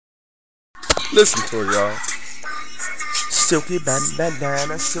Listen to her, y'all. Silkky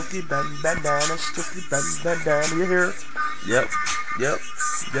bandana, silky bandana, silky bandana. You hear? Yep, yep,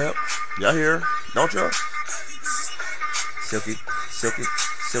 yep. Y'all hear? Don't y'all? Silky, silky,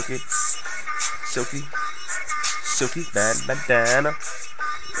 silky, silky, silky bandana.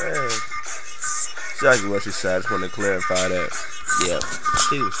 Yeah. Exactly what she said. I just want to clarify that. Yeah,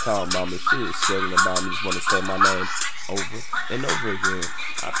 she was talking about me. She was singing about me. Just want to say my name over and over again.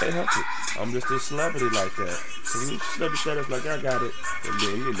 I can't help it. I'm just a celebrity like that. So when you celebrity status like I got it, and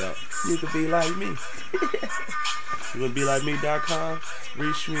then you know you can be like me. You wanna be like me.com?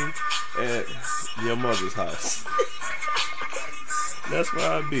 Reach me at your mother's house. That's where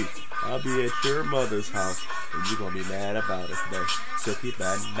I'll be. I'll be at your mother's house, and you're gonna be mad about it today. Silkky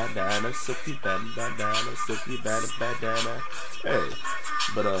bandana, silky bandana, silky bandana. Hey,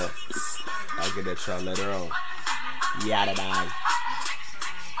 but I'll get that y'all later on. Yada bye.